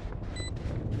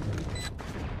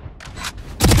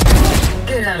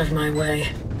 Get out of my way.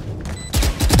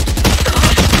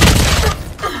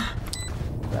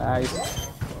 Guys.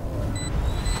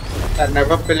 I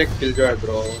never play Killjoy,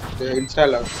 bro. The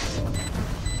installer.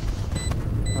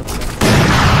 Okay.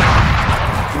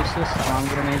 Use your swarm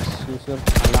grenades. Use your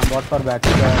alarm bot for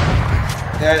backstab.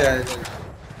 Yeah.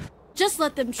 Just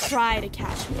let them try to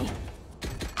catch me.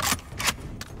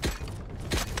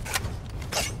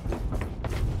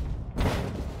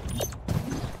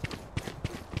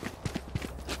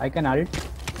 I can ult.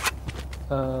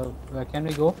 Where can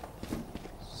we go?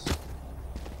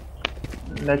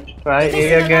 Let's try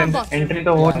A again. Entry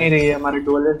तो हो नहीं रही है हमारे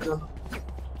duelist में.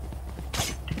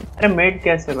 अरे mid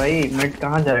कैसे भाई? Mid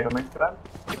कहाँ जाएगा mid का?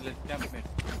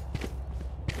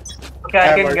 Okay, I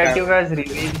can get you guys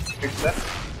reveal it, sir.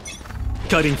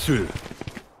 Cutting through.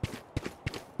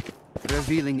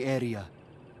 Revealing area.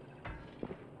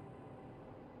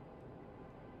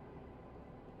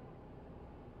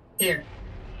 Here.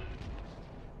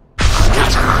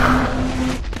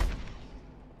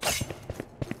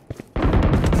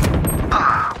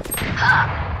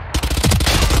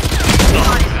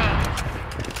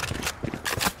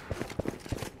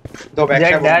 दो बैक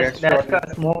Jet शॉट dash कर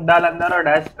smoke डाल अंदर और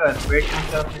dash कर wait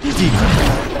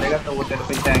करेगा तो वो तेरे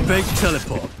पे जाएंगे. Fake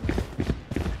teleport.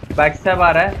 Backstab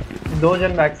आ रहा है दो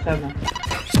जन बैकस्टैब हैं।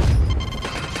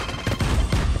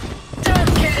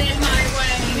 Don't get in my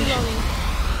way.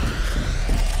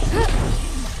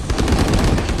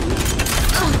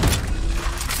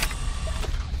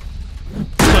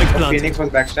 Phoenix was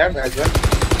backstabbed as well.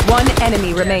 One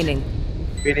enemy remaining.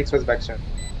 Phoenix was backstabbed.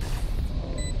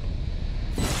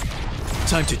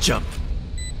 Time to jump.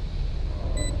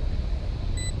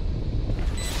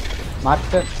 Mark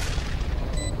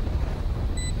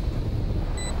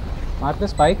the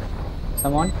spike.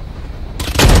 Someone.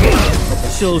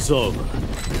 Show's over.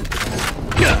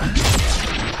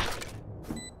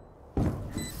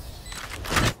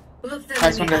 Look them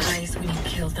in the eyes when you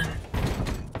kill them.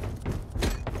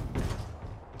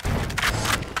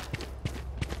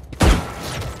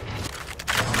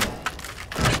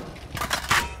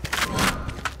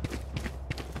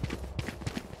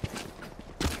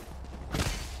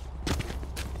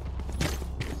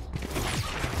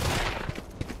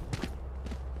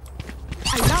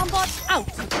 Alarm bot out.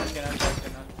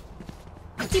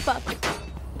 Keep up.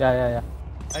 Yeah.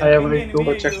 I have like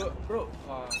two check. Bro,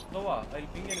 Nova, I'll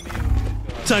ping enemy.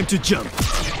 Time to jump.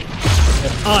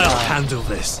 I'll handle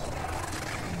this.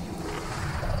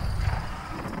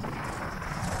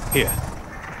 Here.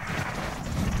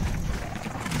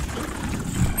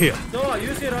 Here. Nova,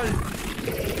 use your ult.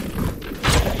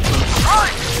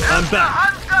 I'm back.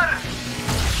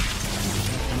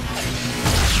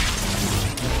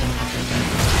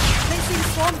 Placing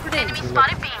swarm grenade.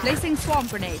 Placing swarm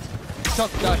grenade.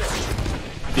 Shot done.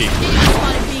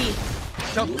 Spotted B.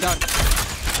 Shot done.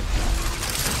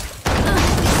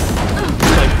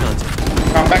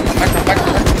 Come back.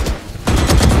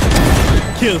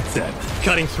 Killed them.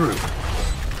 Cutting through.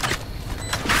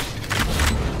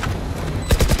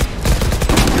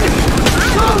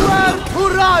 Nowhere to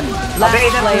run.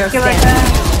 Last player standing.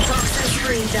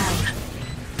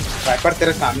 Viper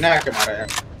तेरे सामने आके मारा यार.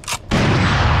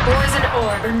 Poison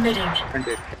orb emitting.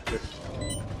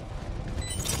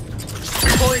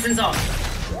 Poison's off.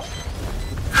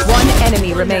 One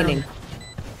enemy remaining.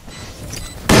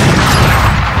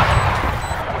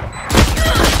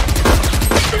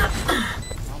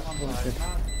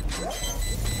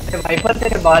 Wiper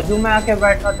तेरे बाजू में आके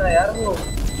बैठा था यार वो।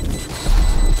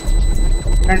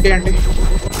 आंटी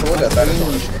हो जाता है.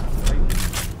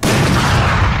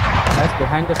 That's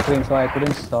behind the screen, so I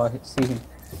couldn't see him.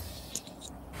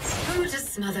 Who to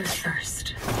smother first?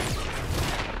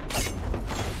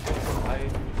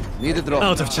 Need a drop.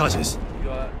 Out of charges. You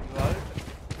are.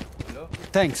 Hello.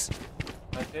 Thanks.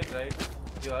 I said right.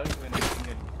 You are when you ping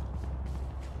enemy.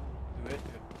 You wait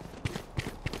here.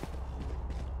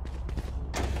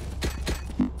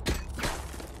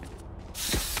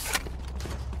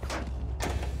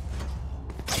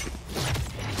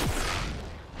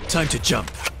 Time to jump.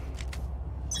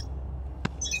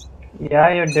 Yeah,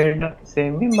 you did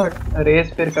same me, but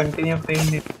race फिर continue playing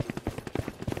नहीं.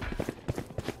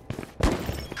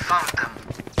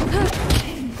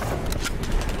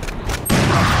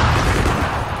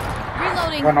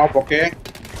 Reloading. One up, okay.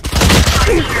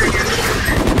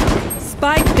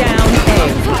 Spike down A.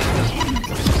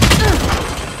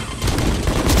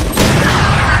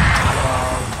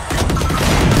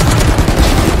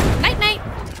 Night night.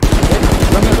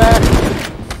 Coming back.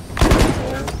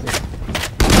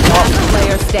 Last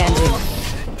player standing.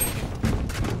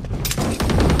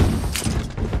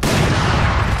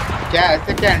 क्या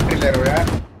ऐसे क्या entry ले रहे हो यार?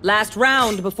 Last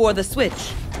round before the switch.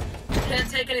 Can't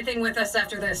take anything with us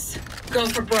after this. Go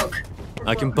for broke.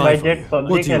 I can buy for you. What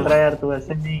do you खेल रहा है यार want? तू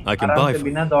ऐसे नहीं. I can buy for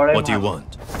you. What do you want?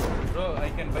 Bro, I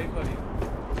can buy for you.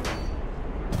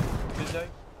 Enjoy.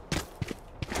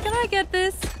 Can I get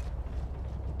this?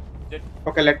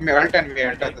 Okay, let me ult and we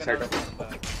enter the side of.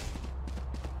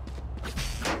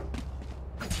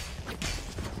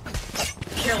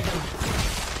 Kill them.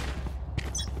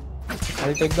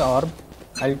 I'll take the orb.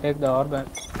 And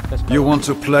just You want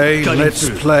to play? Let's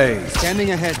play.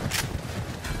 Scanning ahead.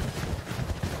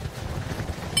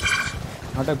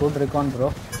 Not a good recon, bro.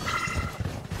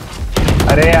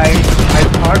 अरे I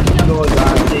thought you was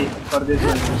asking for this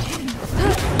one.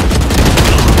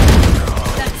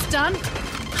 That's done.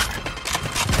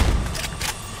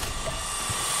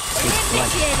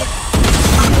 Initiated.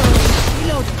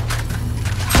 Reload.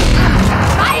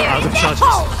 Fire! Out of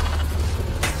charges.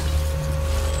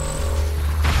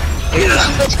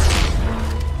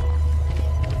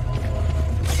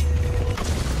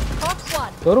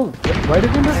 Toru, why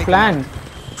did you not plan?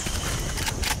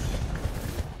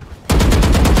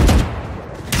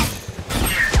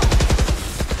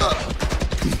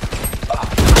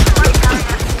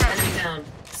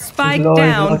 Spike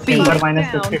down B.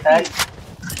 -50 tag.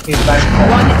 He's back.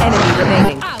 One enemy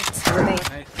remaining.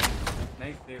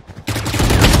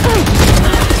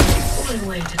 grueling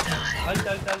way to die.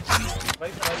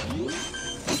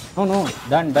 No.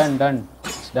 Done.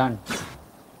 It's done.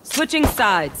 Switching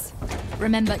sides.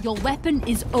 Remember, your weapon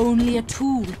is only a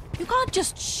tool. You can't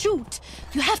just shoot.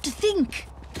 You have to think.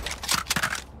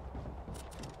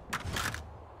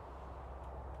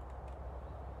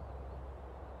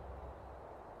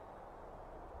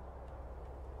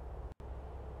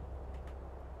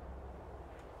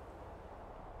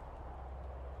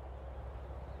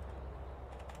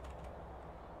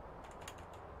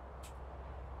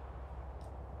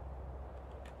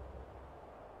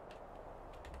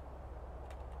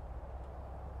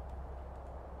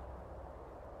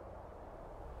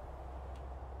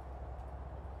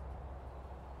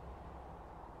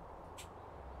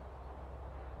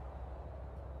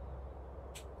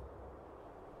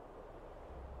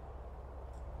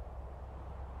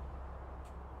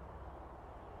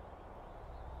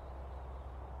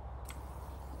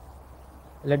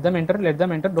 Let them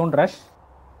enter. Don't rush.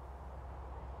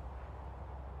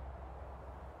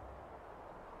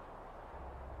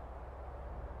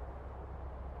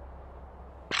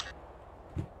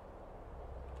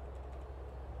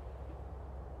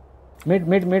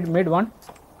 Mid one.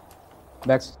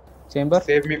 Back chamber.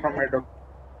 Save me from my dog.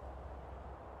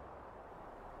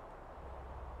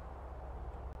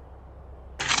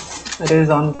 It is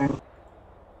on time.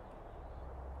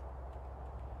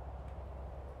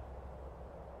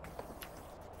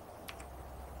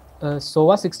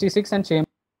 Sova 66 and chamber.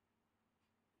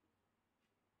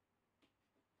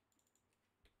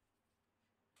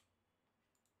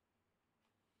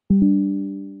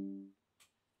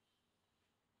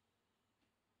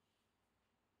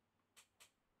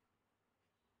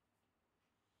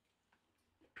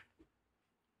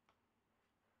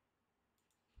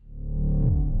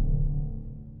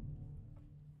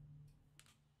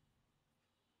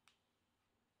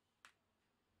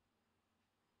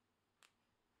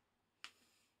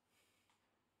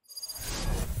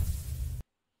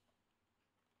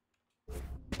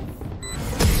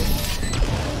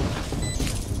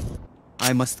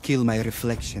 I must kill my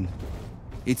reflection.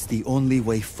 It's the only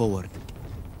way forward.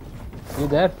 You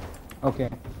there? Okay.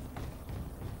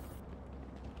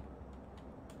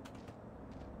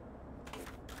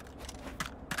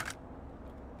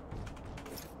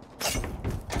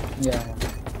 Yeah.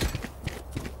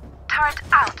 Turret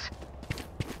out.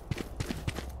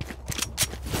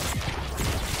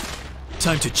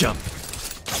 Time to jump.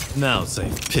 Now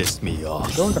they've pissed me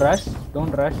off. Don't rush.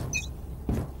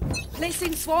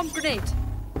 Placing swarm grenade.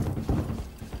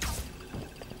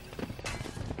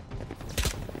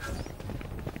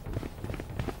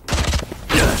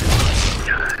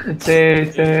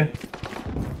 It's a.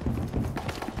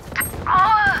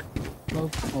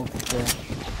 Okay.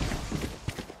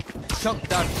 Shot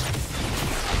down.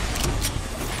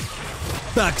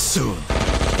 Back soon.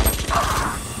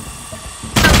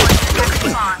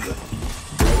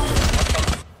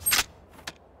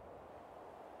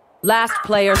 Last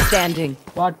player standing.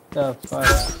 What the fuck?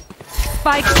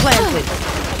 Spike planted.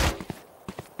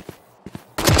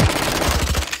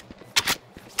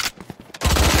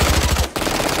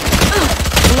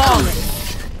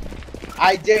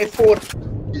 IJ4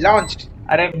 launched.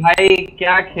 अरे भाई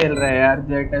क्या खेल रहा है यार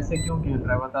jet ऐसे क्यों खेल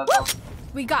रहा है बता दो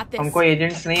We got this. हमको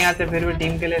एजेंट्स नहीं आते फिर भी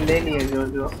टीम के लिए ले लिए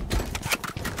जो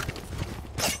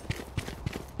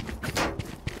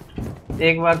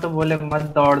एक बार तो बोले मत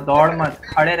दौड़ मत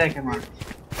खड़े रह के मार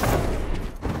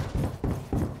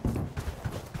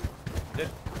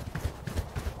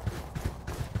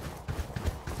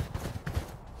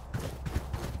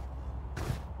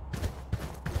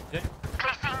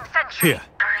Here.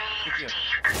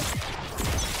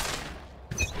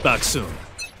 Back soon.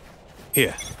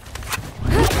 Here.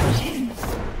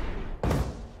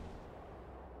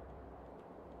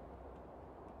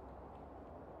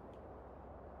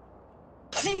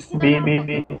 B.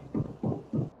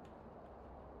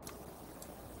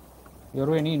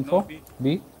 Yoro, any info? No,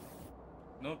 B.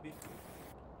 No B.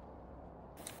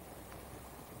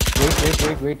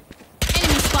 Wait.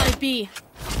 Enemy spotted B.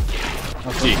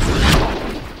 Okay.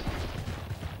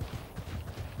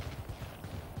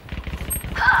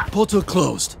 Portal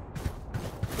closed.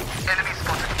 Enemy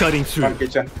spotted. Cutting through. One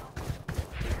kitchen.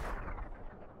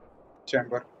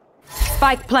 Chamber.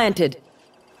 Spike planted.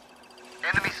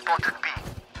 Enemy spotted B.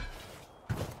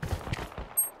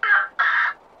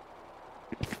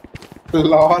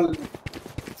 LOL.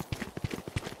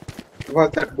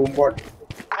 What's that boom bot?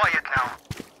 Quiet now.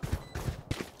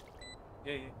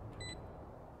 Yeah.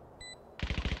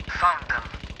 Found them.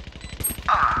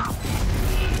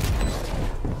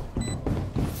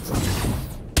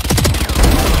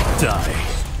 Die.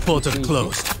 Portal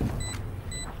closed.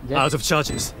 Out of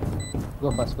charges.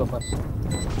 Go first.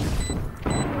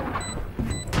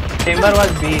 Chamber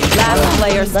was B. Last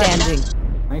player standing.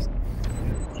 Nice.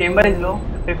 Chamber is low.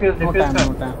 Defuse. No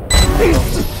time.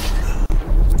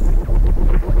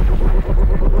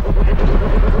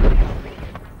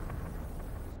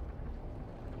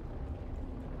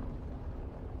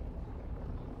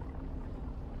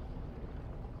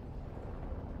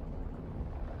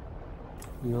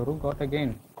 Yoru got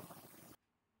again.